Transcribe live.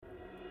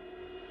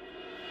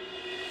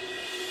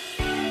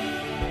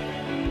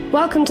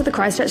Welcome to the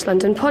Christchurch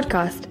London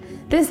podcast.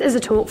 This is a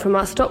talk from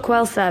our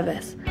Stockwell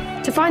service.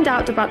 To find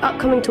out about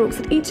upcoming talks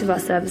at each of our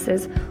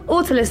services,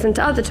 or to listen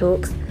to other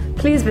talks,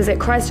 please visit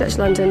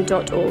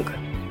christchurchlondon.org.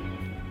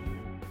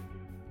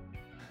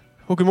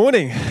 Well, good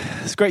morning.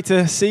 It's great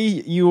to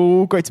see you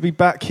all. Great to be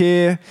back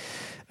here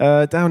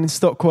down in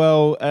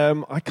Stockwell.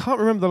 I can't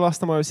remember the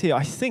last time I was here.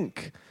 I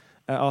think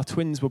our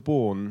twins were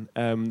born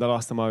the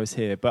last time I was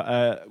here,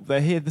 but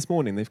they're here this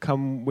morning. They've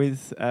come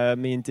with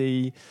me and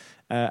Dee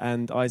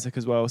and Isaac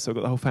as well, so we've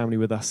got the whole family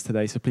with us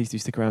today, so please do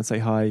stick around, say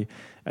hi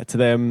to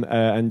them,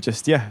 and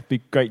just, be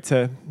great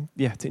to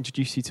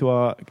introduce you to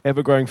our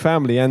ever-growing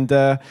family, and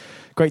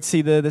great to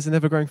see there's an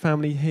ever-growing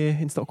family here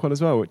in Stockwell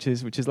as well, which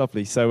is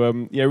lovely. So,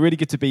 really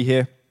good to be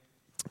here.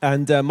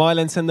 And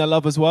Mylan send their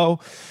love as well.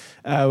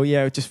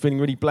 Just feeling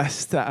really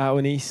blessed out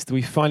in East.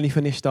 We finally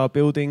finished our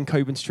building.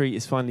 Coburn Street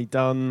is finally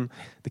done.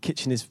 The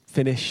kitchen is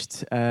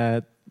finished.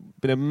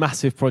 Been a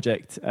massive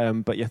project,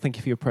 but thank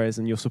you for your prayers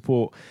and your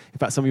support. In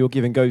fact, some of your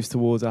giving goes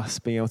towards us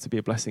being able to be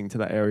a blessing to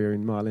that area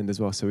in Mile End as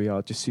well. So we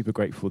are just super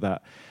grateful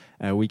that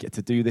we get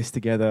to do this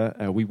together.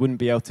 We wouldn't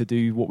be able to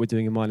do what we're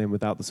doing in Mile End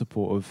without the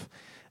support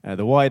of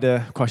the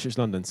wider Christchurch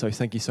London. So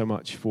thank you so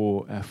much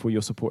for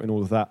your support in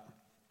all of that.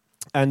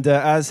 And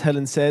as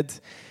Helen said,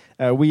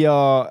 we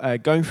are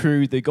going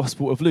through the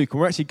Gospel of Luke,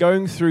 and we're actually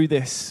going through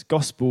this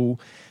Gospel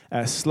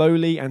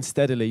slowly and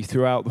steadily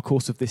throughout the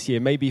course of this year,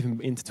 maybe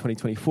even into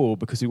 2024,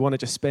 because we want to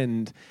just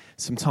spend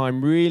some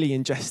time really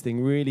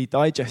ingesting, really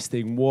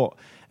digesting what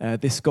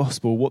this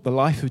Gospel, what the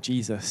life of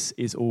Jesus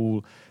is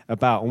all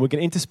about. And we're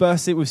going to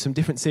intersperse it with some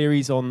different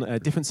series on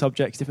different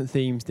subjects, different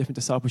themes, different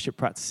discipleship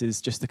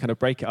practices, just to kind of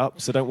break it up.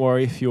 So don't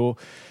worry if you're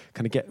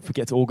kind of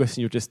forget to August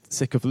and you're just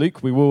sick of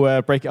Luke. We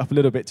will break it up a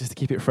little bit just to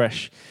keep it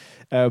fresh.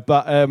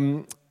 But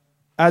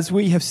as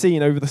we have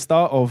seen over the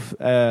start of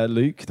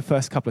Luke, the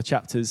first couple of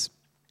chapters,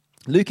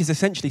 Luke is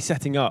essentially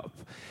setting up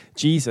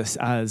Jesus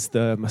as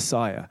the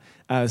Messiah,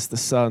 as the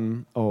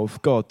Son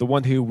of God, the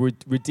one who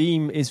would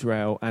redeem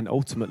Israel and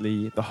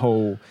ultimately the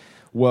whole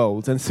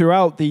world. And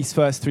throughout these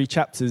first three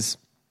chapters,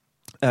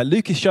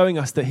 Luke is showing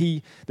us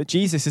that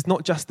Jesus is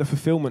not just the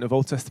fulfillment of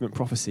Old Testament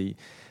prophecy,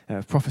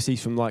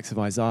 prophecies from the likes of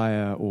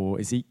Isaiah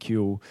or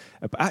Ezekiel,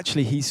 but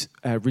actually he's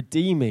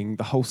redeeming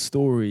the whole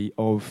story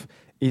of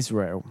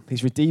Israel.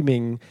 He's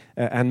redeeming,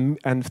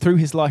 and through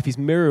his life, he's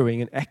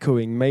mirroring and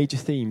echoing major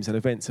themes and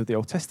events of the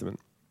Old Testament.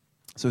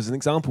 So as an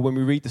example, when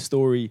we read the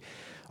story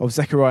of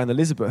Zechariah and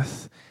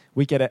Elizabeth,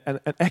 we get an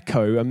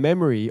echo, a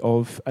memory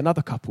of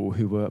another couple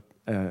who were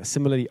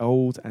similarly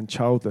old and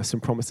childless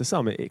and promised a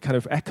son. It kind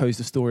of echoes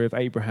the story of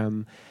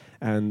Abraham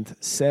and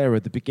Sarah,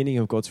 the beginning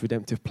of God's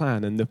redemptive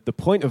plan. And the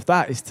point of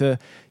that is to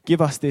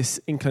give us this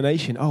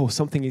inclination,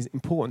 something is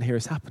important here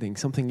is happening.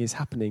 Something is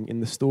happening in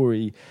the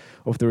story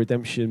of the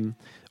redemption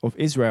of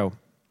Israel.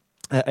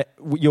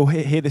 You'll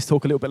hear this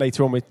talk a little bit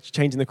later on. We're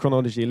changing the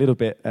chronology a little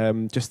bit,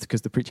 just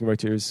because the preaching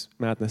rota is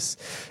madness.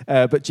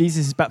 But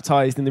Jesus is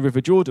baptized in the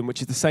River Jordan,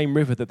 which is the same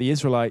river that the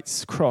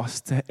Israelites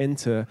crossed to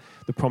enter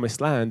the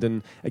Promised Land.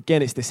 And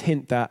again, it's this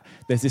hint that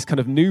there's this kind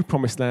of new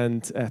Promised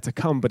Land to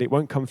come, but it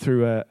won't come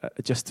through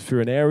just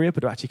through an area,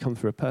 but it'll actually come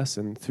through a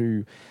person,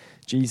 through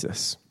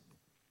Jesus.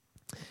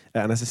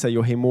 And as I say,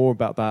 you'll hear more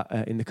about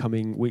that in the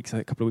coming weeks.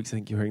 A couple of weeks, I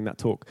think you're hearing that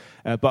talk.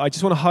 But I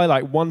just want to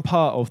highlight one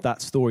part of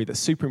that story that's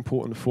super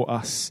important for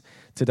us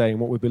today and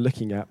what we'll be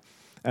looking at.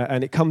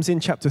 And it comes in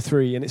chapter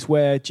 3, and it's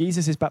where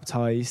Jesus is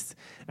baptized.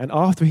 And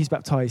after he's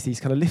baptized, he's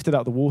kind of lifted out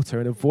of the water,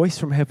 and a voice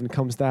from heaven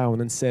comes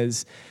down and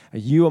says,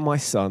 "You are my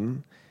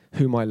son,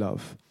 whom I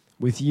love.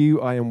 With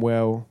you I am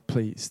well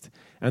pleased."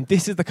 And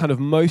this is the kind of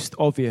most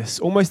obvious,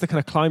 almost the kind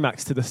of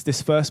climax to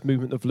this first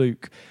movement of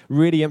Luke,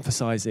 really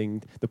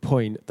emphasizing the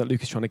point that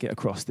Luke is trying to get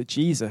across, that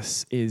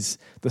Jesus is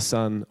the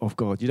Son of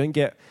God. You don't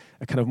get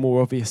a kind of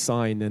more obvious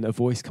sign than a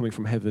voice coming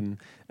from heaven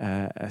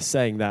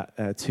saying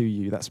that to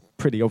you. That's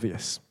pretty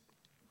obvious.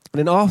 And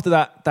then after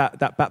that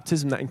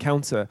baptism, that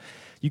encounter,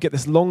 you get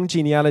this long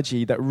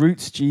genealogy that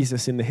roots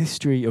Jesus in the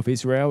history of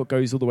Israel. It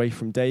goes all the way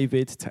from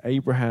David to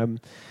Abraham.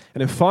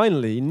 And then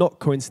finally, not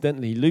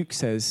coincidentally, Luke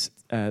says,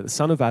 the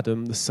son of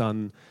Adam, the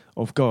son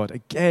of God.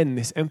 Again,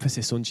 this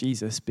emphasis on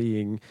Jesus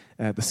being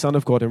the Son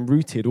of God and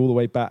rooted all the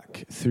way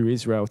back through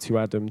Israel to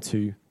Adam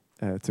to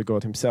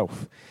God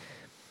himself.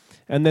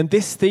 And then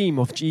this theme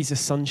of Jesus'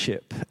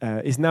 sonship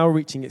is now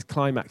reaching its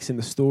climax in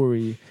the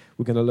story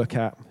we're going to look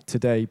at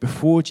today,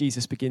 before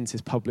Jesus begins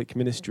his public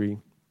ministry.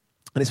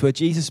 And it's where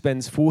Jesus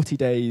spends 40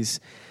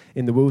 days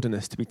in the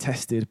wilderness to be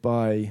tested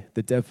by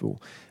the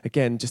devil.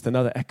 Again, just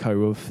another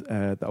echo of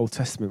the Old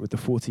Testament with the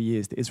 40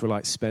 years the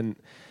Israelites spent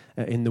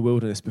in the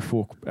wilderness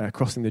before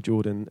crossing the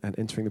Jordan and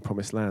entering the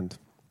Promised Land.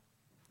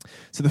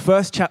 So the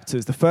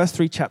first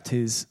three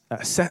chapters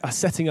are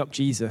setting up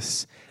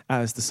Jesus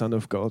as the Son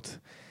of God.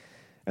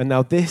 And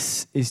now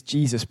this is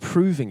Jesus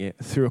proving it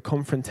through a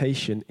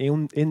confrontation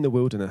in the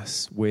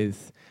wilderness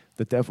with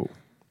the devil.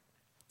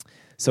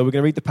 So we're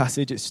going to read the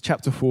passage. It's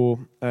chapter 4,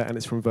 and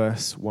it's from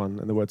verse 1,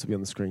 and the words will be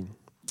on the screen.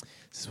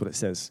 This is what it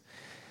says.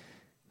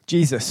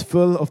 Jesus,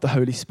 full of the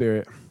Holy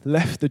Spirit,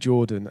 left the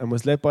Jordan and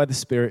was led by the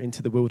Spirit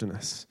into the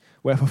wilderness,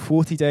 where for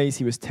 40 days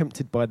he was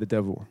tempted by the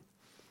devil.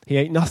 He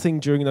ate nothing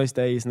during those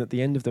days, and at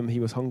the end of them he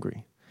was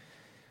hungry.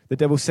 The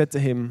devil said to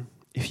him,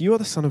 "If you are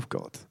the Son of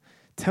God,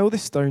 tell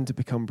this stone to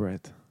become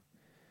bread."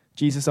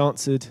 Jesus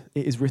answered,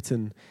 "It is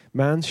written,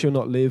 man shall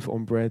not live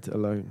on bread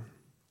alone."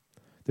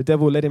 The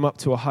devil led him up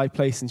to a high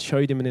place and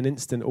showed him in an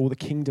instant all the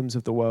kingdoms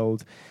of the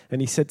world.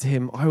 And he said to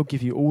him, "I will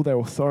give you all their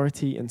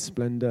authority and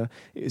splendor.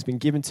 It has been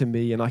given to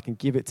me, and I can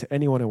give it to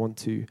anyone I want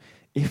to.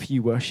 If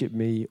you worship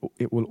me,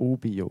 it will all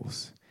be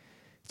yours."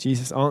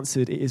 Jesus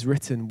answered, "It is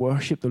written,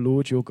 worship the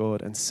Lord your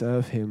God and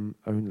serve him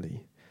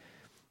only."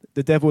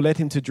 The devil led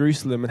him to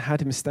Jerusalem and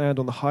had him stand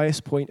on the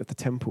highest point of the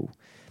temple.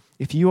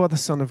 "If you are the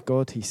Son of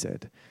God," he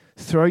said,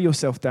 "throw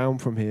yourself down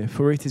from here,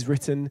 for it is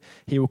written,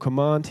 he will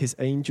command his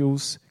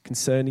angels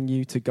concerning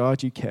you to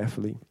guard you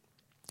carefully.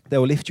 They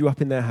will lift you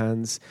up in their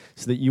hands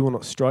so that you will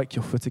not strike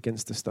your foot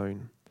against a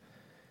stone."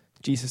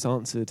 Jesus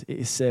answered, "It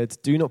is said,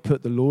 do not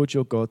put the Lord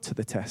your God to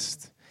the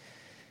test."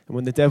 And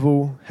when the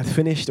devil had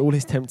finished all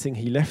his tempting,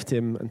 he left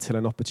him until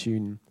an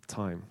opportune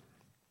time.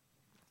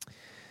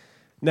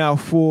 Now,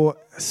 for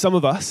some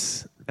of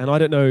us, and I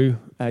don't know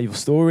your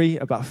story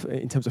about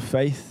in terms of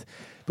faith,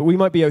 but we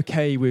might be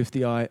okay with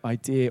the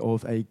idea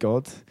of a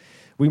God.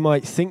 We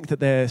might think that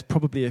there's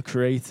probably a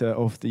creator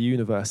of the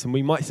universe, and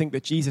we might think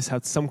that Jesus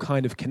had some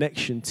kind of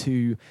connection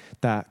to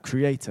that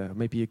creator,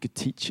 maybe a good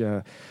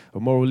teacher, a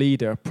moral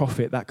leader, a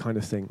prophet, that kind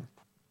of thing.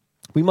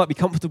 We might be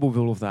comfortable with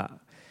all of that.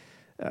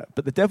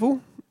 But the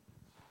devil?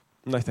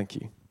 No, thank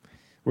you.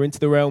 We're into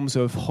the realms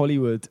of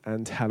Hollywood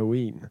and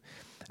Halloween.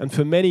 And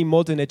for many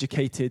modern,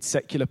 educated,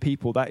 secular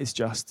people, that is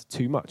just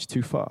too much,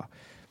 too far.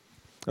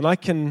 And I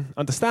can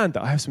understand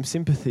that. I have some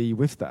sympathy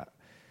with that.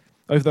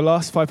 Over the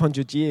last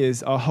 500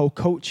 years, our whole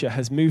culture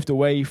has moved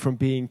away from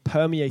being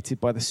permeated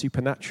by the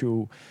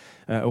supernatural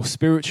or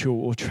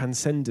spiritual or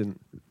transcendent,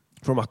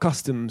 from our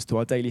customs to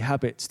our daily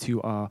habits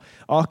to our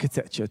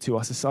architecture to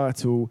our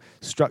societal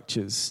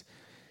structures.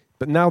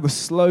 But now the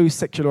slow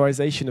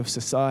secularization of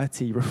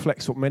society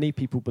reflects what many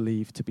people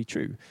believe to be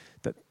true,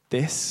 that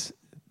this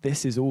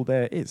is all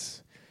there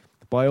is,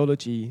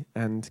 biology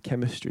and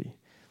chemistry.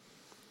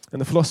 And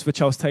the philosopher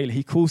Charles Taylor,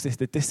 he calls this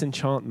the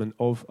disenchantment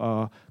of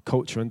our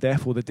culture and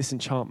therefore the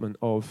disenchantment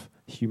of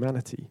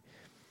humanity.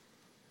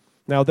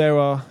 Now, there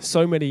are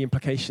so many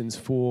implications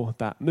for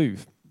that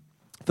move.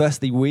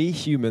 Firstly, we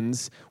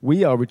humans,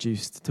 we are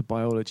reduced to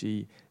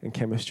biology and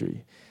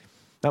chemistry.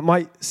 That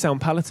might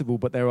sound palatable,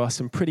 but there are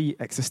some pretty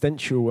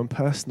existential and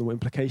personal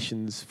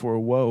implications for a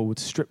world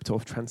stripped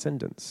of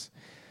transcendence.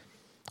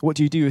 What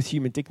do you do with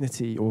human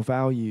dignity or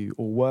value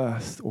or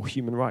worth or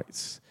human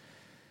rights?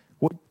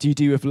 What do you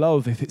do with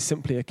love if it's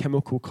simply a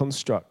chemical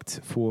construct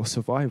for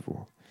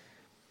survival?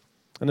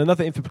 And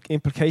another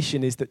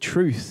implication is that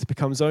truth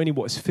becomes only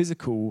what is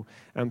physical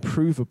and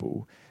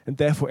provable, and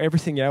therefore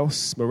everything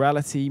else,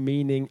 morality,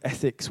 meaning,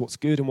 ethics, what's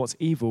good and what's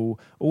evil,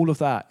 all of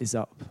that is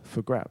up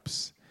for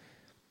grabs.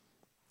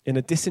 In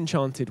a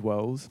disenchanted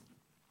world,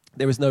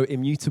 there is no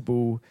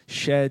immutable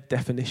shared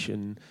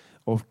definition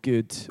of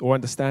good or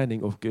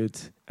understanding of good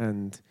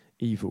and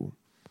evil.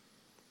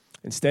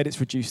 Instead, it's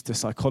reduced to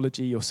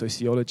psychology or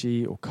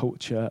sociology or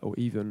culture or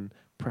even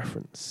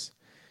preference.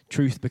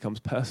 Truth becomes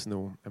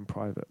personal and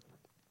private.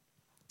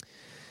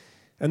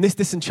 And this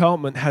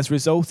disenchantment has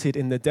resulted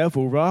in the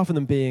devil, rather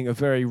than being a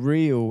very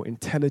real,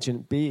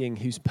 intelligent being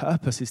whose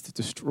purpose is to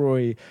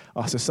destroy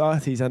our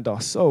societies and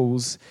our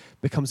souls,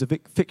 becomes a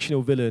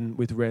fictional villain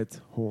with red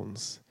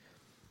horns.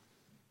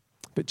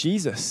 But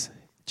Jesus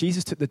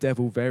took the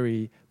devil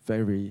very,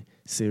 very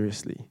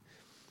seriously.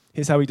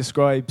 Here's how he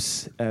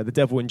describes the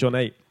devil in John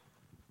 8.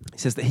 He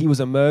says that he was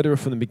a murderer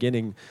from the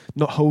beginning,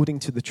 not holding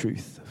to the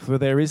truth, for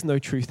there is no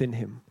truth in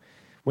him.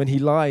 When he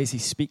lies, he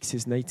speaks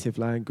his native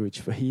language,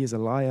 for he is a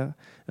liar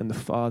and the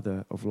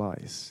father of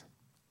lies.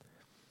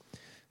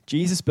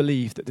 Jesus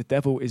believed that the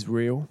devil is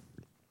real,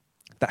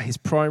 that his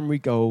primary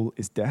goal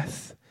is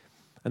death,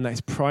 and that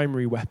his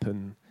primary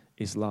weapon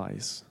is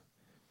lies.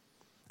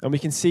 And we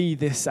can see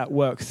this at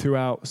work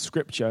throughout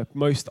Scripture,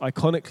 most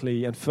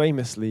iconically and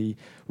famously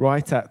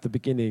right at the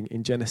beginning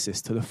in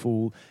Genesis to the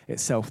fall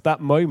itself.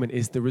 That moment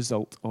is the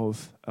result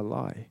of a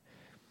lie.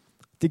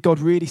 Did God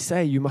really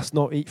say you must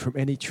not eat from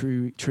any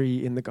tree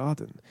in the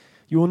garden?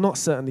 You will not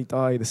certainly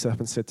die, the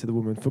serpent said to the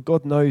woman, for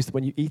God knows that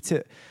when you eat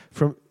it,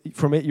 from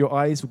it your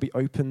eyes will be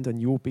opened and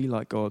you will be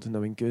like God,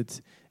 knowing good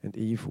and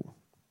evil.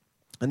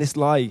 And this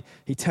lie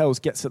he tells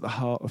gets at the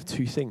heart of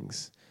two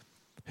things: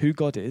 who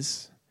God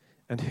is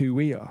and who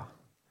we are.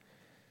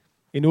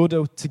 In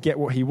order to get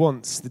what he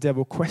wants, the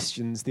devil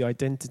questions the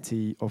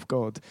identity of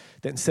God.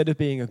 That instead of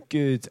being a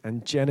good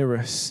and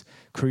generous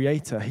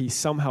creator, he's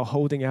somehow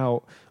holding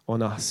out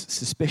on us,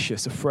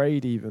 suspicious,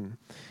 afraid even.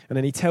 And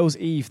then he tells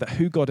Eve that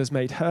who God has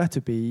made her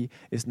to be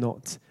is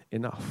not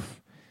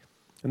enough.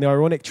 And the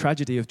ironic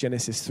tragedy of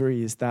Genesis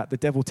 3 is that the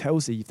devil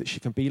tells Eve that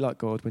she can be like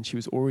God when she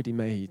was already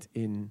made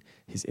in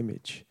his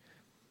image.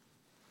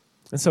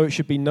 And so it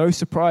should be no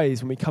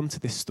surprise when we come to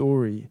this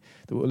story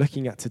that we're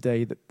looking at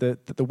today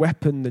that the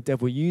weapon the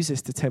devil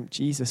uses to tempt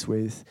Jesus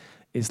with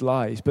is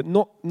lies, but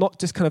not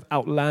just kind of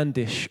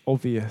outlandish,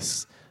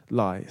 obvious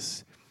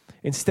lies.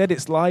 Instead,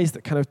 it's lies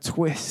that kind of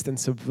twist and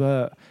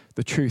subvert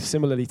the truth,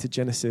 similarly to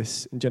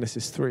Genesis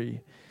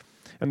 3.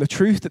 And the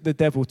truth that the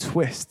devil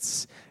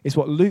twists is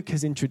what Luke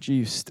has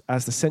introduced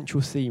as the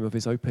central theme of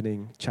his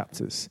opening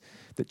chapters,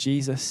 that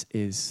Jesus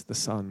is the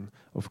Son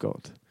of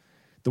God,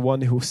 the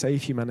one who will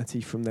save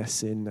humanity from their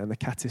sin and the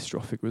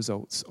catastrophic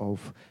results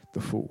of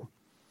the fall.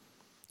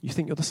 You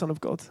think you're the Son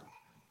of God?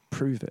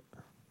 Prove it.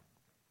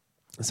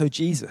 And so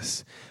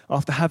Jesus,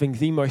 after having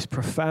the most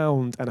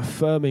profound and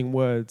affirming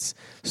words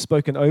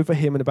spoken over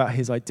him and about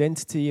his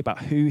identity,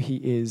 about who he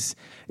is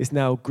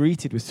now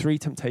greeted with 3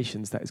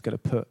 temptations that is going to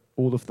put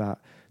all of that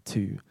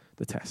to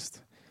the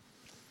test.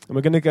 And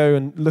we're going to go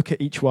and look at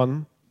each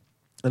one,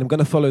 and I'm going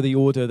to follow the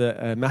order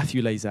that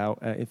Matthew lays out.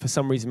 For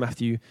some reason,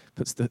 Matthew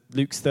puts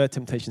Luke's third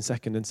temptation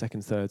second and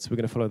second third, so we're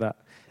going to follow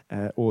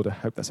that order.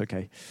 Hope that's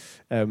okay.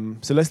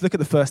 So let's look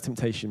at the first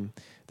temptation,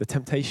 the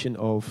temptation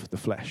of the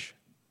flesh.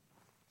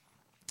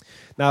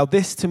 Now,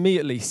 this, to me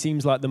at least,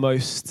 seems like the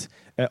most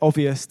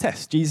obvious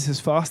test. Jesus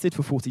has fasted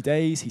for 40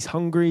 days. He's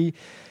hungry.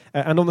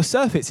 And on the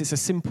surface, it's a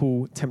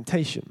simple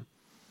temptation.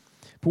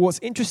 But what's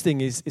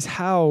interesting is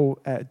how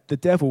the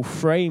devil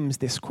frames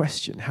this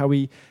question, how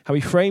he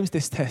frames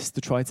this test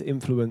to try to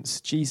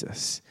influence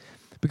Jesus.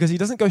 Because he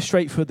doesn't go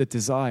straight for the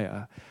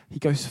desire. He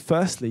goes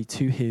firstly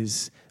to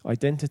his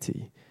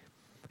identity.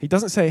 He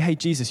doesn't say, hey,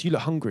 Jesus, you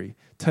look hungry.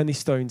 Turn these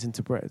stones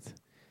into bread.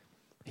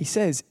 He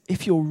says,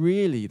 if you're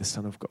really the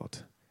Son of God,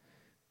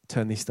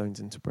 turn these stones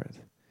into bread.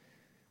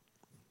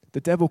 The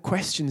devil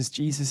questions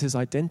Jesus'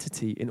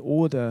 identity in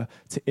order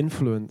to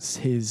influence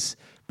his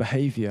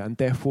behavior and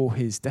therefore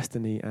his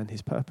destiny and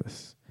his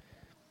purpose.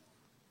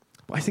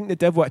 But I think the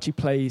devil actually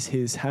plays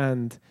his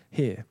hand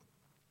here.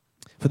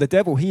 For the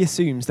devil, he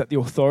assumes that the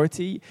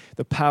authority,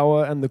 the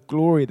power, and the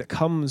glory that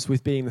comes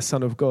with being the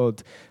Son of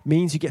God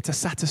means you get to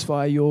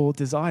satisfy your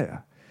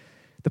desire.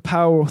 The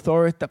power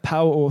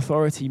or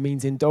authority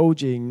means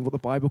indulging what the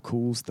Bible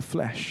calls the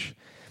flesh.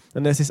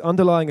 And there's this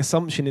underlying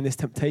assumption in this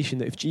temptation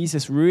that if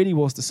Jesus really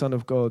was the Son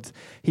of God,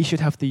 he should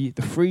have the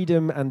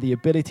freedom and the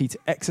ability to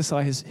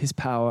exercise his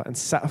power and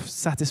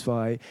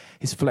satisfy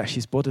his flesh,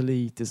 his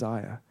bodily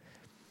desire.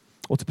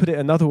 Or to put it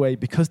another way,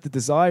 because the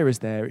desire is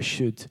there, it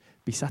should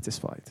be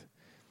satisfied.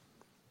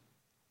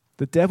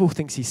 The devil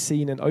thinks he's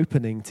seen an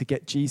opening to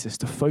get Jesus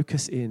to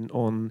focus in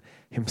on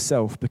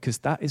himself, because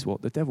that is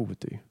what the devil would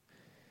do.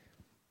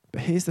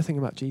 But here's the thing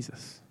about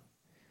Jesus.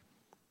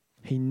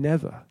 He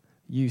never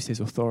used his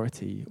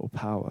authority or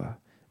power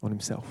on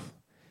himself.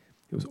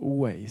 It was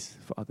always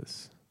for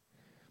others.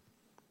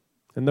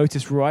 And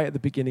notice right at the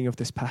beginning of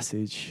this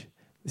passage,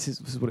 this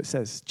is what it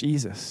says.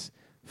 Jesus,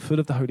 full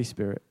of the Holy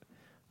Spirit,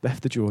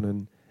 left the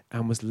Jordan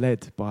and was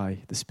led by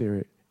the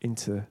Spirit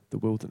into the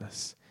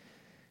wilderness.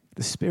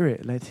 The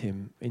Spirit led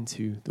him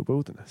into the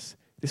wilderness.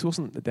 This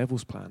wasn't the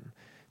devil's plan.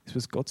 This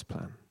was God's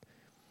plan.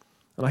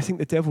 And I think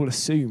the devil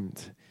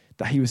assumed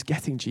that he was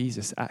getting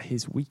Jesus at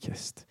his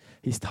weakest.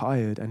 He's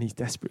tired and he's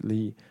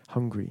desperately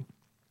hungry.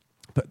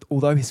 But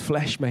although his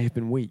flesh may have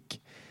been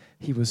weak,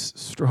 he was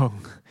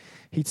strong.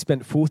 He'd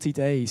spent 40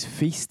 days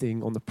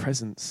feasting on the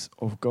presence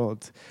of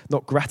God,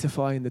 not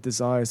gratifying the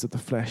desires of the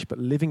flesh, but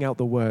living out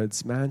the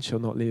words, man shall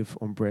not live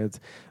on bread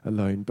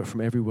alone, but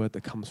from every word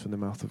that comes from the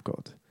mouth of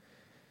God.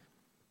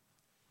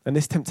 And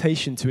this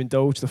temptation to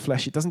indulge the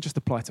flesh, it doesn't just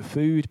apply to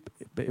food,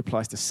 but it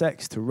applies to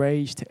sex, to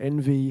rage, to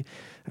envy,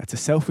 to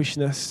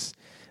selfishness.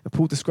 And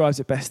Paul describes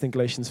it best in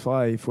Galatians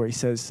 5, where he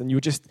says, and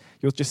you'll just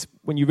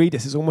when you read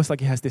this, it's almost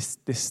like he has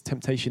this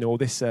temptation or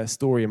this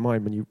story in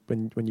mind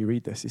when you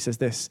read this. He says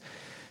this,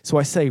 so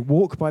I say,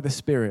 walk by the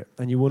Spirit,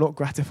 and you will not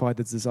gratify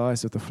the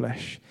desires of the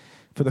flesh.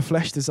 For the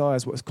flesh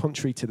desires what is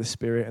contrary to the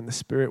Spirit, and the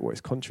Spirit what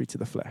is contrary to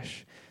the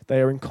flesh.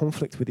 They are in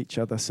conflict with each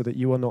other, so that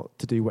you are not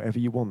to do whatever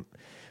you want.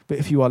 But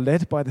if you are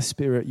led by the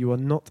Spirit, you are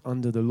not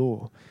under the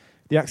law.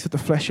 The acts of the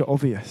flesh are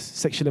obvious: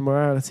 sexual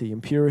immorality,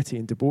 impurity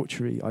and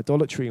debauchery,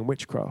 idolatry and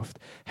witchcraft,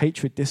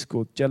 hatred,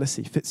 discord,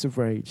 jealousy, fits of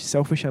rage,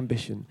 selfish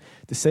ambition,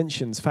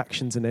 dissensions,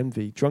 factions and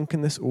envy,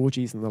 drunkenness,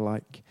 orgies and the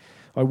like.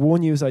 I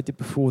warn you, as I did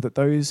before, that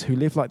those who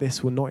live like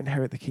this will not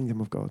inherit the kingdom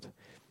of God.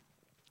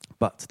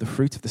 But the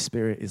fruit of the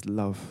Spirit is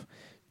love,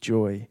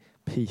 joy,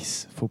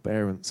 peace,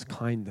 forbearance,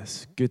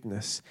 kindness,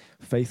 goodness,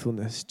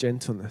 faithfulness,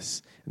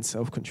 gentleness, and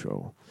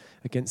self-control.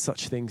 Against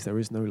such things there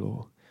is no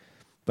law.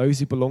 Those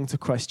who belong to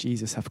Christ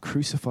Jesus have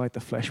crucified the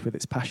flesh with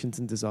its passions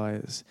and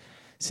desires.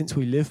 Since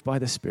we live by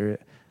the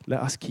Spirit,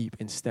 let us keep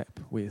in step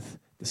with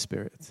the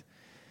Spirit.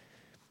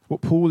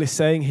 What Paul is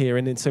saying here,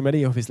 and in so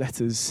many of his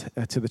letters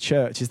to the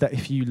church, is that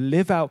if you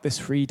live out this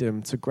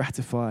freedom to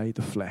gratify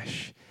the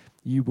flesh,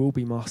 you will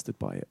be mastered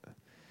by it.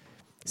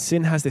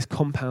 Sin has this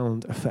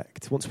compound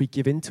effect. Once we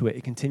give into it,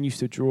 it continues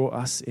to draw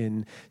us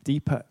in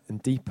deeper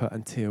and deeper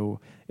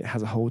until it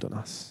has a hold on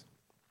us.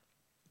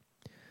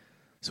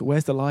 So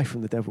where's the lie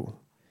from the devil?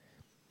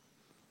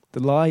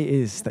 The lie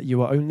is that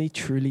you are only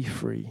truly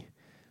free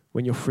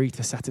when you're free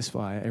to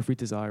satisfy every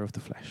desire of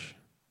the flesh.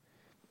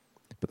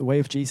 But the way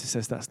of Jesus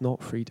says that's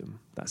not freedom,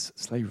 that's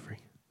slavery.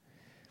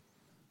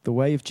 The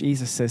way of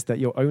Jesus says that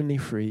you're only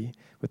free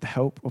with the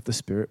help of the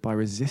Spirit by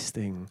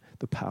resisting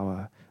the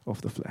power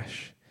of the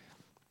flesh.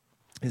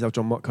 Here's how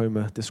John Mark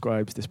Comer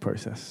describes this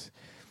process.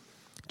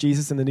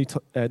 Jesus and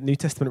the New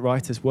Testament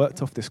writers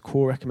worked off this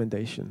core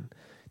recommendation.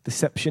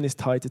 Deception is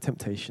tied to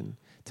temptation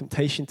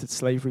to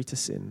slavery to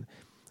sin,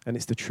 and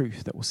it's the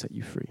truth that will set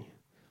you free.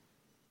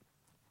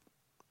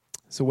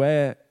 So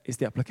where is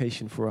the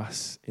application for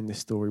us in this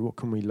story? What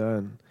can we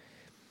learn?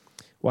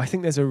 Well, I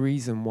think there's a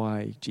reason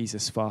why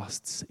Jesus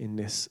fasts in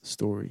this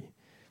story.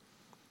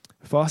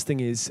 Fasting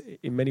is,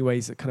 in many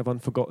ways, a kind of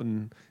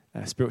unforgotten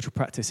spiritual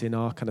practice in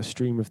our kind of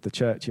stream of the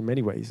church in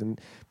many ways.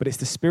 But it's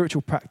the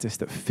spiritual practice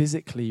that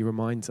physically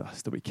reminds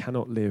us that we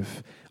cannot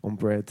live on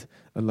bread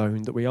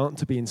alone, that we aren't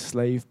to be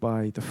enslaved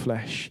by the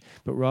flesh,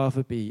 but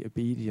rather be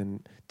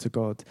obedient to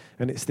God.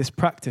 And it's this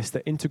practice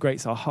that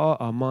integrates our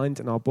heart, our mind,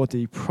 and our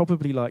body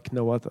probably like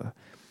no other.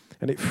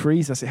 And it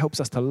frees us, it helps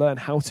us to learn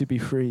how to be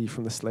free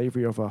from the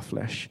slavery of our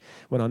flesh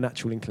when our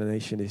natural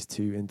inclination is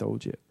to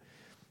indulge it.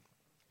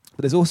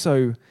 But there's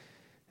also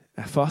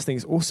fasting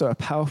is also a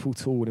powerful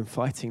tool in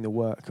fighting the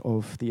work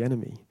of the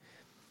enemy.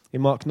 In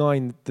Mark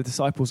 9, the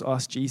disciples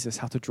ask Jesus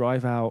how to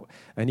drive out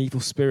an evil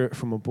spirit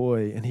from a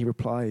boy, and he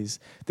replies,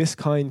 "This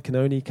kind can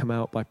only come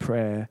out by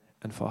prayer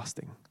and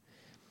fasting."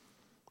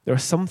 There are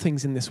some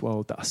things in this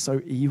world that are so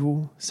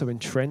evil, so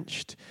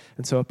entrenched,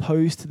 and so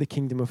opposed to the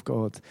kingdom of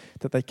God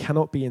that they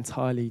cannot be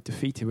entirely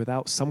defeated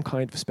without some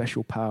kind of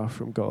special power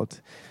from God.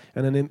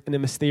 And in a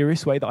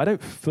mysterious way that I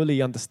don't fully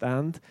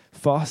understand,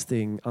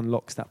 fasting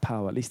unlocks that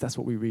power. At least that's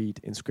what we read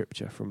in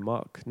Scripture from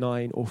Mark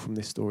 9 or from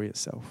this story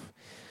itself.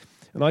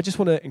 And I just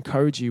want to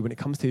encourage you when it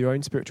comes to your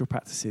own spiritual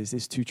practices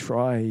is to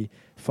try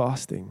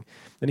fasting.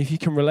 And if you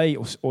can relate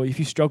or if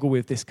you struggle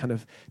with this kind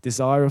of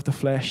desire of the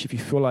flesh, if you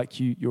feel like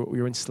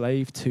you're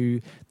enslaved to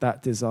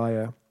that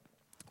desire,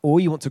 or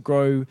you want to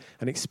grow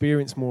and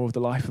experience more of the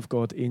life of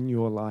God in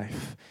your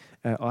life,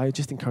 I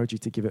just encourage you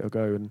to give it a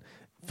go. And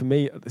for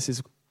me, this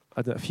is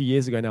a few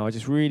years ago now, I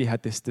just really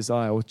had this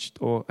desire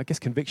or I guess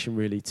conviction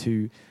really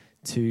to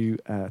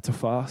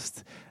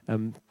fast.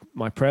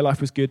 My prayer life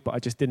was good, but I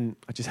just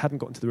hadn't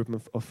gotten to the rhythm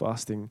of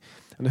fasting.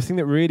 And the thing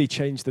that really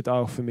changed the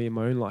dial for me in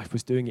my own life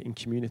was doing it in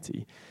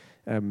community.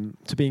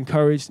 To be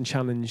encouraged and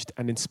challenged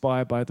and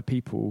inspired by other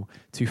people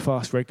to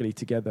fast regularly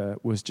together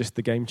was just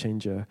the game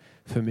changer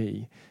for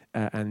me.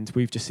 And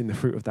we've just seen the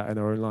fruit of that in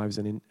our own lives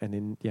and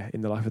in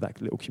the life of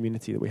that little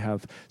community that we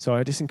have. So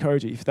I just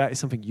encourage you, if that is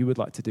something you would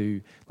like to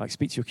do, like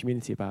speak to your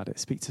community about it,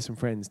 speak to some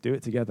friends, do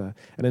it together,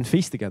 and then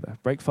feast together,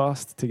 break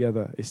fast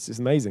together. It's just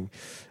amazing.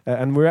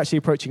 And we're actually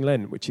approaching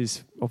Lent, which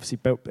is obviously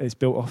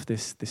built off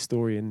this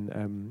story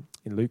in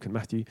Luke and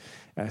Matthew.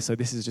 So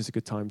this is just a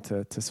good time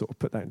to sort of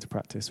put that into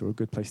practice, or a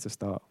good place to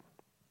start.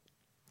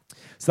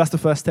 So that's the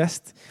first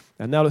test.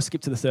 And now let's skip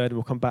to the third, and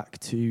we'll come back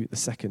to the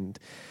second.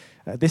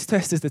 This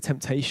test is the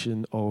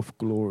temptation of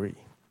glory.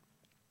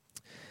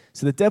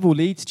 So the devil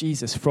leads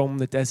Jesus from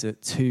the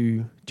desert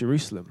to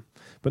Jerusalem,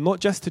 but not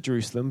just to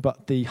Jerusalem,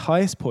 but the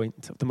highest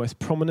point of the most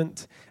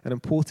prominent and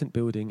important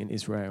building in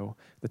Israel,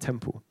 the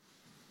temple.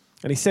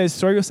 And he says,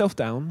 "Throw yourself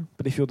down,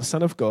 but if you're the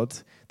Son of God,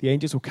 the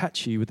angels will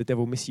catch you," with the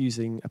devil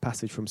misusing a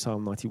passage from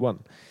Psalm 91.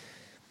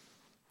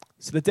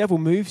 So the devil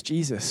moves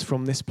Jesus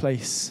from this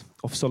place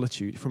of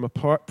solitude, from a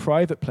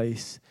private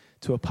place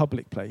to a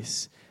public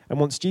place, and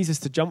wants Jesus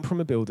to jump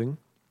from a building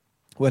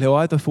where he'll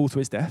either fall to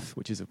his death,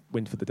 which is a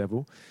win for the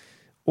devil,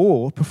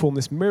 or perform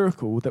this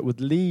miracle that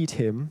would lead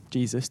him,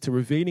 Jesus, to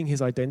revealing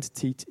his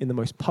identity in the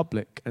most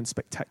public and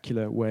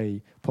spectacular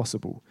way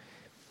possible.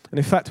 And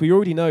in fact, we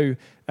already know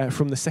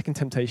from the second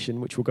temptation,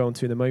 which we'll go on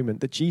to in a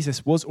moment, that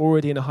Jesus was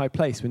already in a high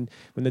place. When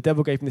the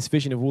devil gave him this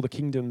vision of all the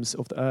kingdoms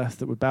of the earth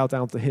that would bow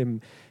down to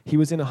him, he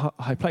was in a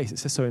high place. It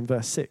says so in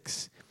verse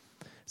 6.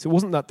 So it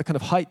wasn't that the kind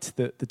of height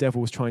that the devil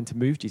was trying to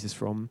move Jesus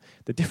from.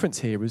 The difference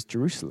here was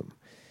Jerusalem,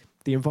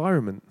 the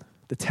environment,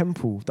 the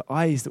temple, the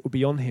eyes that would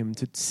be on him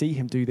to see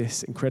him do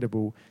this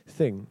incredible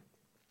thing.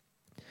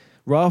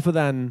 Rather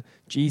than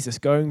Jesus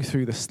going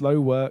through the slow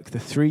work, the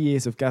 3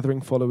 years of gathering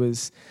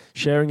followers,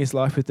 sharing his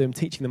life with them,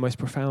 teaching the most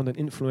profound and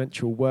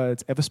influential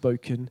words ever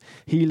spoken,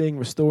 healing,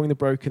 restoring the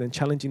broken, and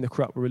challenging the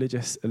corrupt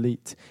religious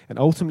elite, and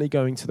ultimately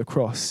going to the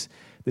cross,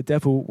 the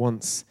devil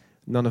wants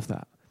none of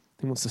that.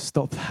 He wants to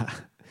stop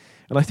that.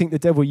 And I think the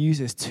devil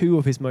uses two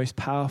of his most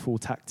powerful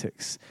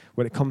tactics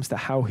when it comes to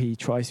how he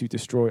tries to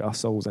destroy our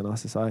souls and our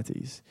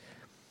societies.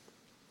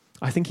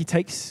 I think he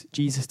takes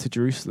Jesus to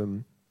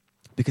Jerusalem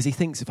because he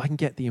thinks, if I can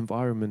get the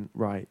environment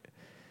right,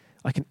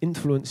 I can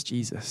influence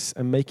Jesus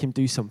and make him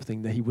do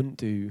something that he wouldn't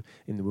do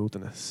in the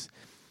wilderness.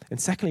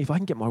 And secondly, if I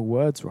can get my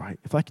words right,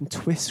 if I can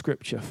twist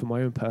Scripture for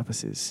my own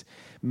purposes,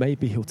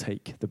 maybe he'll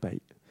take the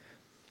bait.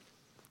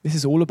 This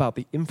is all about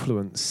the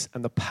influence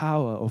and the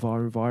power of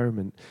our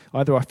environment,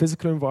 either our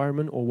physical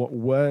environment or what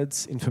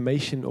words,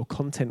 information, or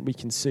content we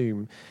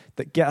consume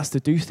that get us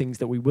to do things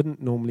that we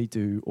wouldn't normally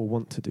do or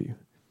want to do.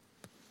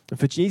 And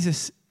for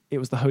Jesus, it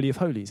was the Holy of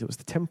Holies, it was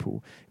the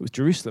temple, it was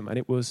Jerusalem, and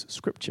it was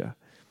Scripture.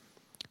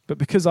 But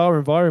because our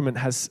environment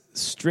has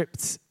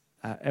stripped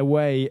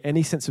away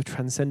any sense of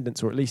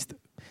transcendence, or at least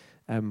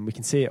We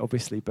can see it,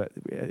 obviously, but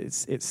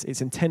its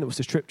intent was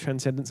to strip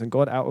transcendence and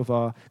God out of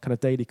our kind of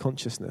daily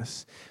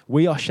consciousness.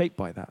 We are shaped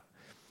by that.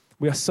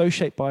 We are so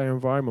shaped by our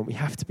environment. We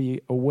have to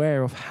be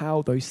aware of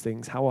how those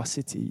things, how our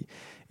city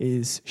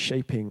is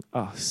shaping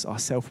us, our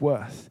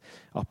self-worth,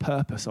 our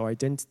purpose, our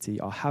identity,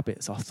 our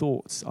habits, our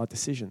thoughts, our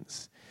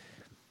decisions.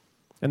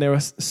 And there are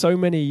so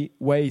many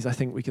ways I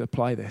think we could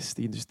apply this,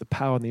 just the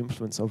power and the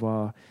influence of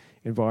our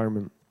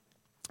environment.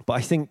 But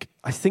I think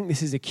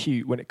this is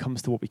acute when it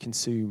comes to what we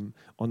consume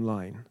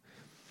online.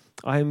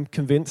 I am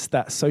convinced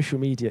that social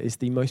media is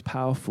the most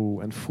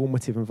powerful and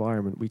formative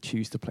environment we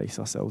choose to place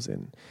ourselves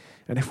in.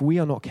 And if we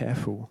are not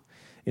careful,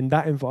 in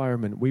that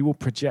environment, we will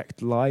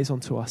project lies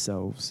onto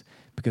ourselves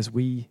because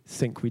we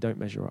think we don't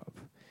measure up.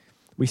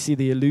 We see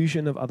the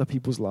illusion of other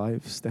people's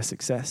lives, their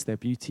success, their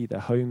beauty, their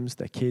homes,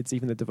 their kids,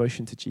 even their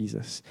devotion to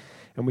Jesus.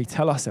 And we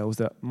tell ourselves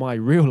that my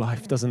real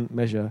life doesn't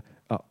measure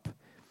up.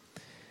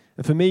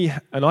 And for me,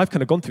 and I've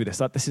kind of gone through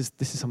this, I'm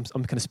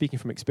kind of speaking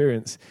from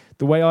experience,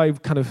 the way I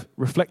kind of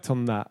reflect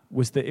on that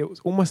was that it was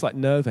almost like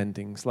nerve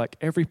endings. Like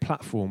every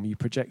platform you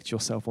project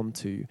yourself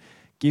onto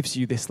gives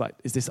you this, like,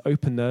 is this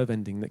open nerve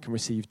ending that can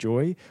receive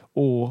joy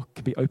or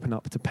can be open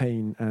up to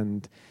pain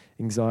and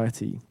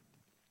anxiety.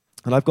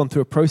 And I've gone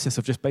through a process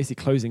of just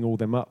basically closing all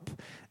them up,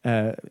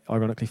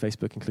 ironically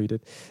Facebook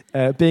included,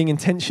 being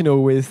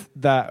intentional with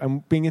that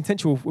and being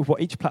intentional with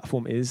what each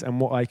platform is and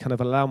what I kind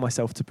of allow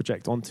myself to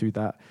project onto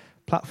that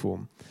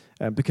platform.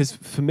 Because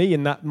for me,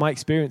 in that, my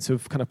experience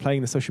of kind of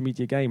playing the social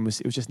media game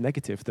it was just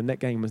negative. The net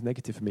game was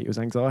negative for me. It was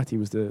anxiety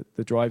was the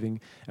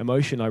driving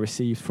emotion I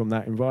received from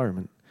that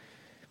environment.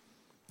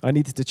 I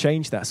needed to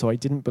change that so I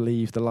didn't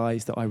believe the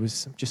lies that I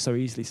was just so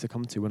easily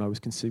succumb to when I was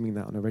consuming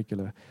that on a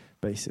regular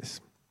basis.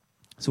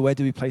 So where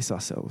do we place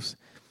ourselves?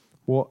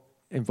 What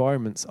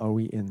environments are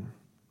we in?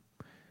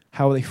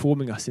 How are they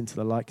forming us into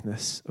the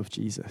likeness of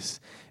Jesus?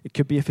 It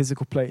could be a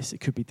physical place. It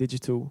could be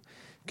digital.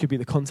 It could be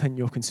the content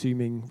you're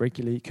consuming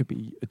regularly. It could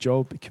be a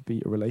job. It could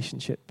be a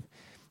relationship.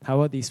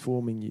 How are these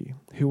forming you?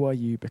 Who are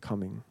you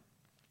becoming?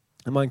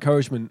 And my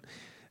encouragement,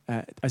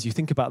 as you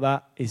think about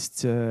that, is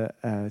to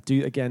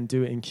do it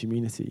in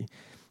community.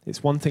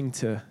 It's one thing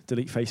to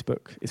delete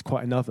Facebook. It's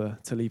quite another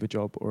to leave a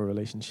job or a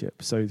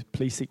relationship. So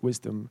please seek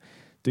wisdom.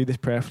 Do this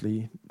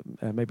prayerfully.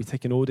 Maybe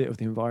take an audit of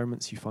the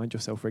environments you find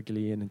yourself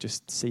regularly in and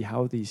just see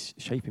how are these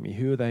shaping me.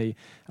 Who are they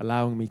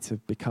allowing me to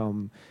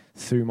become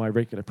through my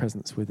regular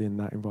presence within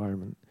that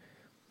environment?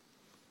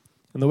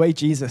 And the way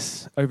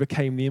Jesus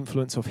overcame the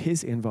influence of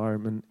his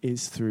environment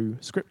is through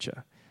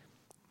Scripture.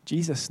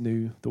 Jesus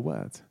knew the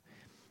Word.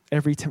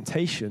 Every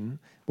temptation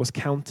was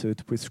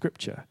countered with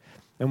Scripture.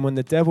 And when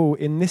the devil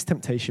in this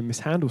temptation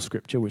mishandles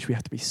Scripture, which we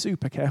have to be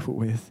super careful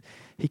with,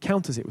 he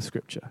counters it with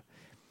Scripture.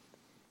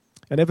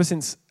 And ever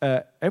since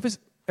I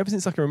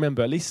can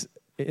remember, at least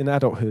in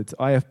adulthood,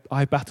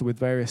 I battled with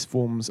various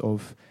forms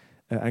of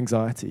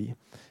anxiety.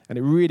 And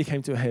it really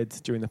came to a head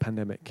during the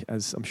pandemic,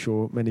 as I'm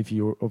sure many of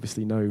you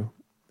obviously know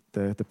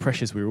the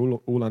pressures we were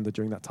all under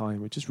during that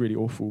time, which is really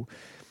awful.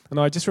 And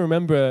I just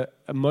remember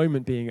a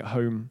moment being at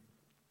home,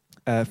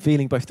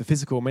 feeling both the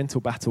physical and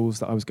mental battles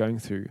that I was going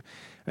through.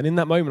 And in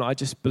that moment, I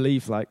just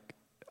believed, I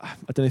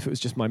don't know if it was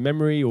just my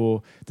memory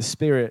or the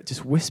Spirit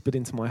just whispered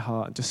into my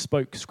heart and just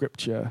spoke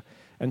Scripture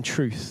and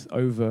truth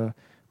over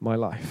my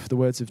life. The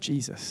words of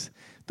Jesus,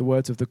 the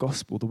words of the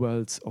gospel, the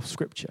words of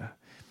Scripture.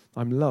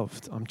 I'm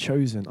loved, I'm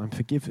chosen, I'm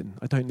forgiven,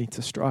 I don't need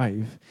to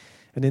strive.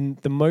 And in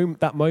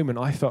that moment,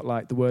 I felt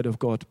like the word of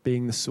God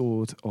being the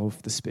sword of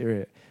the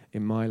Spirit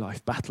in my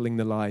life, battling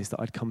the lies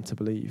that I'd come to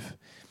believe.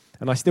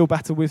 And I still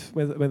battle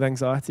with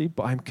anxiety,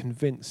 but I'm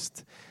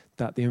convinced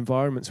that the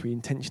environments we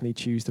intentionally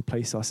choose to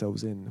place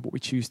ourselves in, what we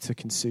choose to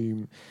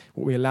consume,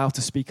 what we allow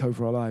to speak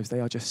over our lives, they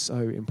are just so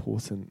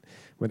important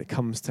when it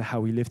comes to how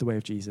we live the way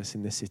of Jesus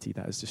in this city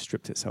that has just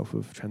stripped itself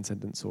of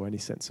transcendence or any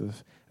sense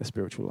of a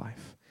spiritual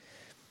life.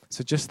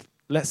 So just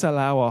let's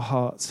allow our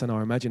hearts and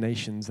our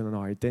imaginations and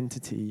our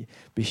identity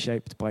be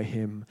shaped by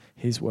him,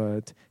 his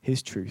word,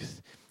 his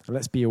truth. And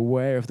let's be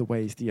aware of the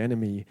ways the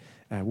enemy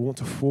will want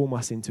to form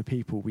us into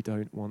people we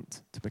don't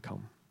want to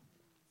become.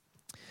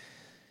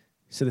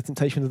 So the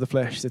temptation of the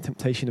flesh, the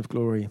temptation of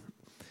glory.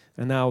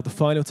 And now the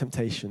final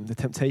temptation, the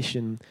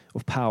temptation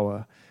of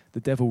power. The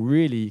devil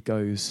really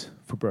goes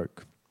for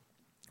broke.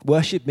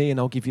 Worship me and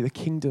I'll give you the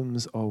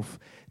kingdoms of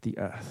the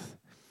earth.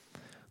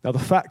 Now the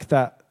fact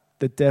that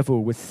the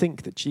devil would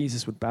think that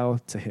Jesus would bow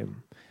to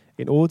him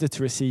in order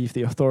to receive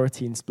the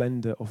authority and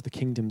splendor of the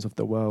kingdoms of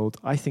the world,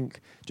 I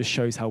think just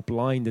shows how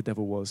blind the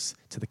devil was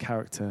to the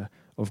character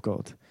of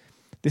God.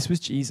 This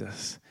was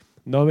Jesus,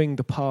 knowing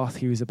the path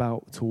he was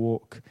about to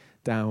walk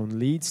down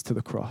leads to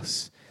the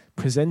cross,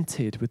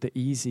 presented with the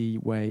easy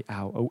way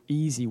out, an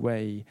easy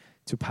way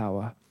to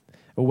power,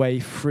 a way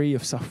free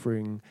of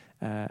suffering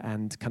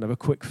and kind of a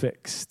quick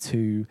fix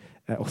to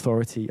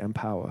authority and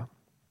power.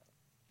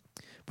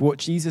 But what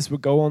Jesus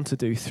would go on to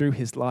do through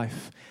his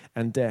life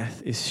and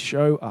death is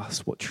show us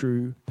what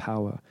true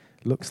power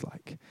looks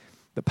like.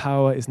 That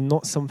power is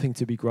not something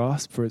to be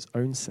grasped for its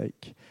own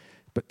sake,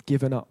 but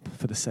given up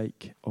for the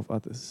sake of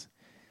others.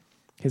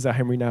 Here's how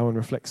Henry Nouwen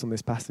reflects on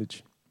this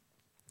passage.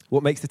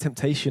 What makes the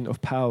temptation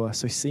of power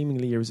so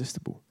seemingly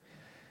irresistible?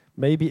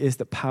 Maybe it is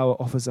that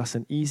power offers us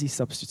an easy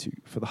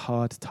substitute for the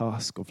hard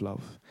task of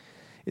love.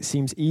 It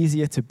seems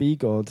easier to be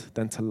God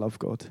than to love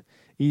God,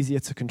 easier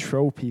to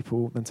control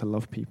people than to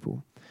love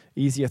people,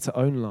 easier to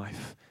own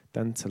life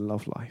than to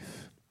love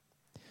life.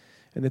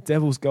 And the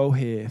devil's goal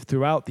here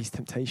throughout these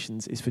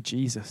temptations is for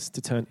Jesus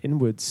to turn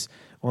inwards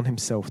on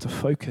himself, to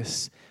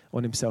focus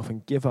on himself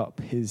and give up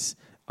his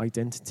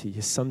identity,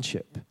 his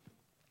sonship.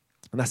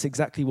 And that's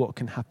exactly what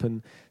can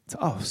happen to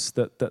us,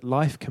 that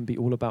life can be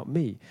all about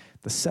me,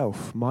 the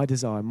self, my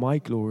desire, my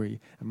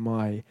glory, and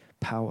my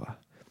power.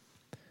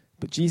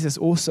 But Jesus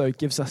also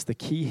gives us the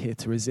key here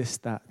to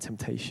resist that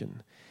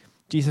temptation.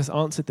 Jesus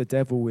answered the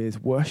devil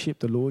with, worship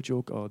the Lord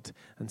your God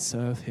and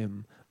serve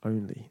him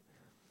only.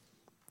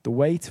 The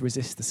way to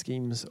resist the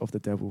schemes of the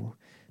devil,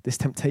 this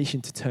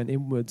temptation to turn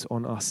inwards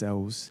on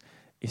ourselves,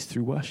 is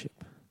through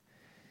worship.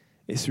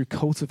 It's through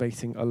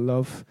cultivating a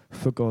love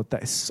for God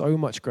that is so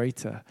much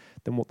greater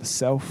than what the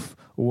self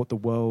or what the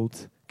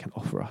world can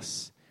offer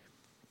us.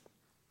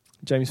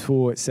 James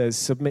 4, it says,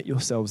 submit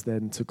yourselves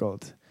then to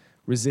God.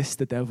 Resist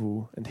the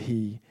devil and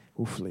he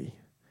will flee.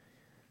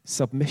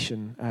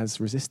 Submission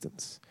as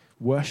resistance.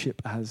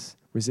 Worship as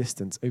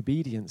resistance.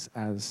 Obedience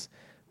as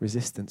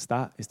resistance.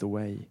 That is the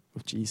way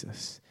of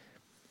Jesus.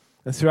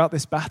 And throughout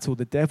this battle,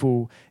 the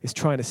devil is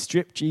trying to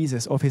strip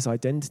Jesus of his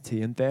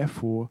identity and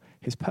therefore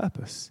his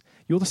purpose.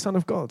 You're the Son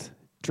of God.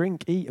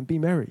 Drink, eat, and be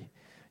merry.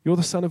 You're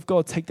the Son of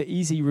God. Take the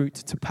easy route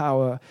to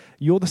power.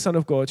 You're the Son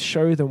of God.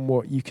 Show them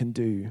what you can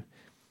do.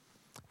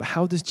 But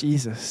how does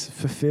Jesus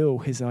fulfill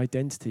his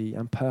identity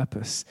and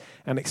purpose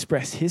and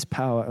express his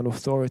power and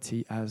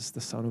authority as the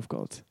Son of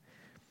God?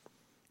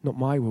 Not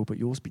my will, but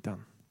yours be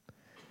done.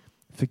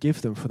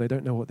 Forgive them, for they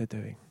don't know what they're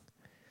doing.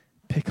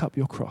 Pick up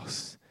your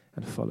cross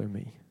and follow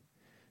me.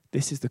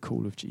 This is the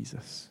call of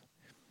Jesus.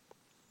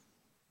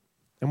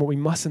 And what we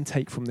mustn't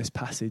take from this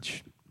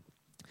passage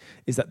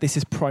is that this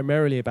is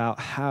primarily about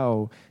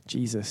how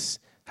Jesus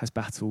has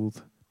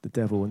battled the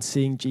devil and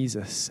seeing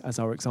Jesus as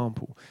our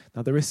example.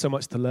 Now, there is so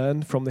much to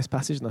learn from this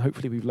passage, and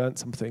hopefully we've learned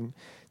something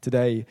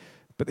today.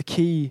 But the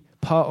key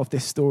part of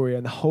this story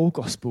and the whole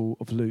Gospel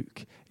of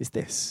Luke is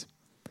this.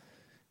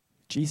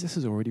 Jesus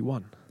has already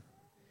won.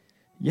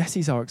 Yes,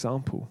 he's our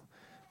example,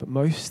 but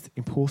most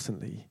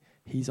importantly,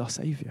 he's our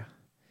Savior.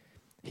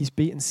 He's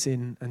beaten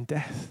sin and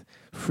death.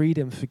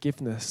 Freedom,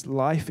 forgiveness,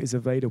 life is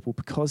available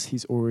because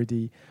he's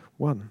already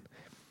won.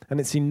 And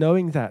it's in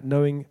knowing that,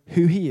 knowing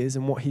who he is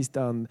and what he's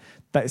done,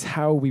 that is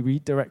how we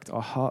redirect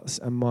our hearts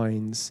and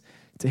minds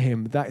to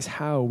him. That is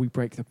how we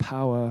break the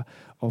power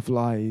of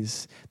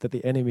lies that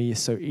the enemy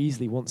so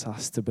easily wants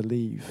us to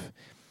believe,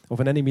 of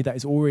an enemy that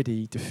is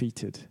already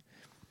defeated.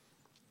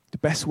 The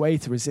best way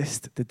to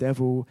resist the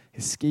devil,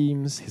 his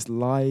schemes, his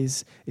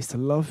lies, is to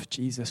love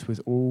Jesus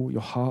with all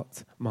your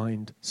heart,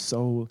 mind,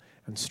 soul,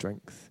 and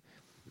strength.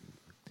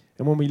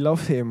 And when we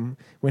love him,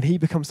 when he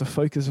becomes the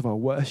focus of our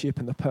worship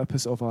and the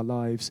purpose of our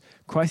lives,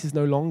 Christ is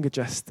no longer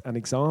just an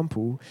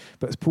example,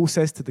 but as Paul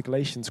says to the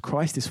Galatians,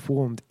 Christ is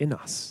formed in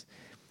us.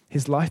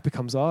 His life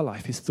becomes our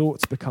life. His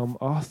thoughts become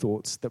our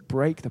thoughts that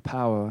break the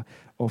power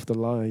of the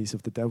lies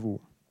of the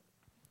devil.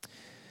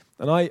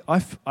 And I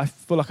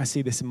feel like I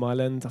see this in my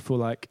land. I feel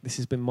like this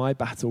has been my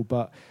battle,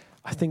 but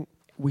I think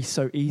we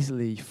so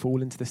easily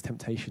fall into this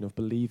temptation of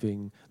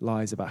believing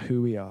lies about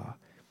who we are.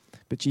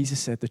 But Jesus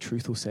said the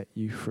truth will set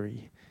you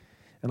free.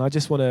 And I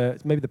just want to,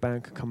 maybe the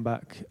band could come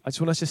back. I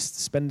just want to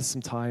spend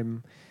some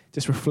time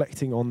just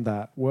reflecting on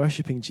that,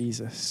 worshiping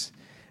Jesus.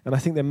 And I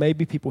think there may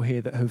be people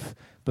here that have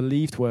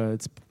believed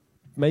words,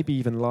 maybe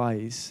even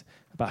lies,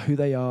 about who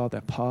they are,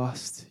 their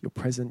past, your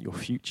present, your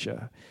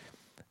future,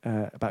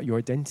 about your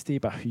identity,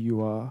 about who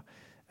you are.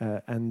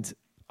 And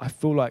I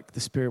feel like the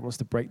Spirit wants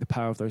to break the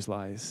power of those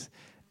lies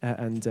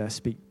and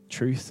speak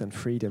truth and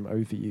freedom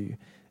over you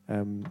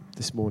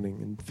this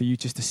morning. And for you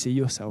just to see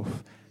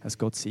yourself as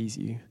God sees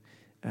you,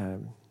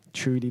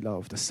 truly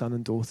loved, a son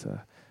and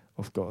daughter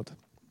of God.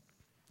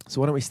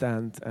 So why don't we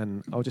stand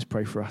and I'll just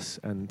pray for us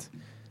and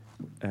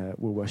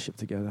we'll worship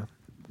together.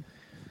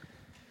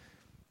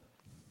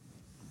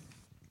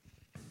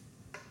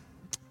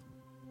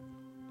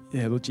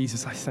 Yeah, Lord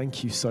Jesus, I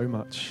thank you so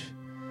much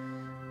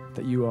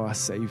that you are our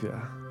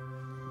Savior.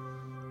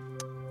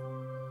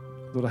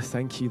 Lord, I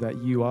thank you that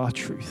you are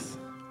truth.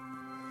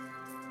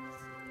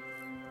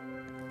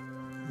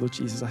 Lord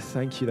Jesus, I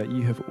thank you that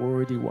you have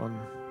already won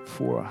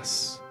for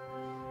us.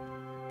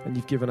 And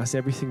you've given us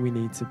everything we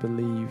need to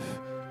believe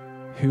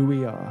who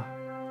we are,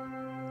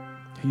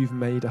 who you've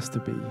made us to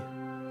be.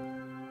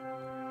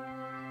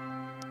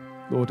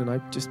 Lord, and I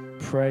just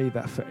pray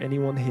that for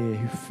anyone here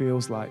who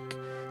feels like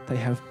they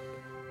have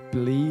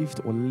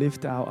believed or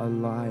lived out a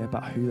lie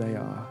about who they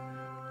are,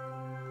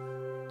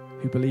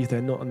 who believe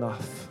they're not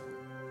enough,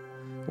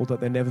 or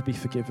that they'll never be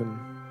forgiven,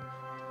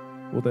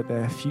 or that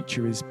their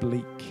future is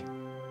bleak.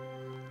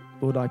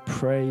 Lord, I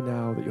pray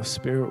now that your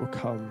Spirit will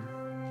come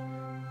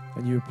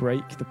and you will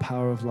break the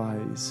power of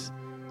lies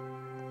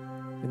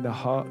in their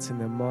hearts, in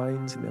their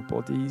minds, in their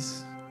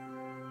bodies.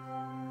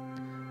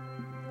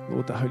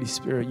 Lord, the Holy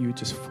Spirit, you would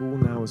just fall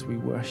now as we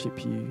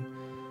worship you.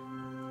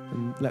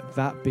 And let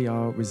that be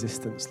our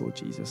resistance, Lord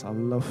Jesus, our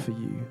love for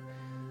you,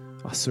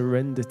 our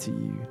surrender to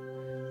you.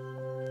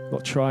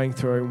 Not trying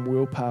through our own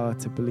willpower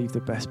to believe the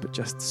best, but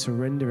just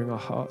surrendering our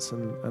hearts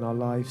and our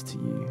lives to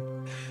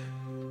you.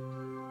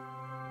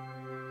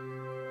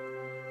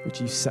 Would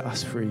you set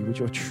us free? Would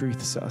your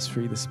truth set us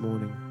free this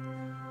morning?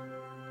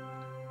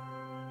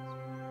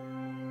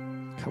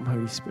 Come,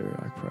 Holy Spirit,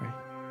 I pray.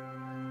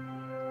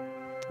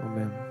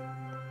 Amen.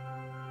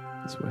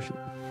 Let's worship.